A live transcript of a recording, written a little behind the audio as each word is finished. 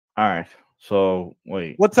All right. So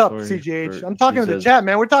wait. What's up, CjH? I'm talking to the chat,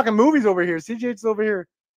 man. We're talking movies over here. CjH's over here.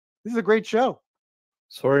 This is a great show.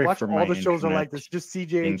 Sorry Watch for all my the shows are like this. Just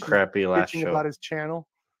CjH crappy last bitching show about his channel.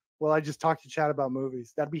 Well, I just talked to chat about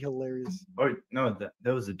movies. That'd be hilarious. Oh no,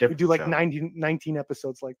 that was a different. We do like show. 19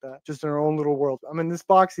 episodes like that, just in our own little world. I'm in this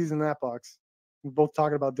box, he's in that box. We're both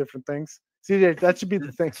talking about different things. CjH, that should be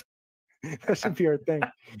the thing. That should be our thing.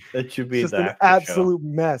 That should be just an absolute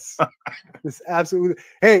mess. This absolute.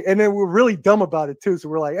 Hey, and then we're really dumb about it too. So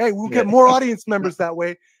we're like, hey, we'll get more audience members that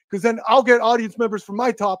way, because then I'll get audience members for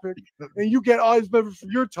my topic, and you get audience members for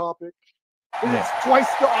your topic, and it's twice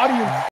the audience.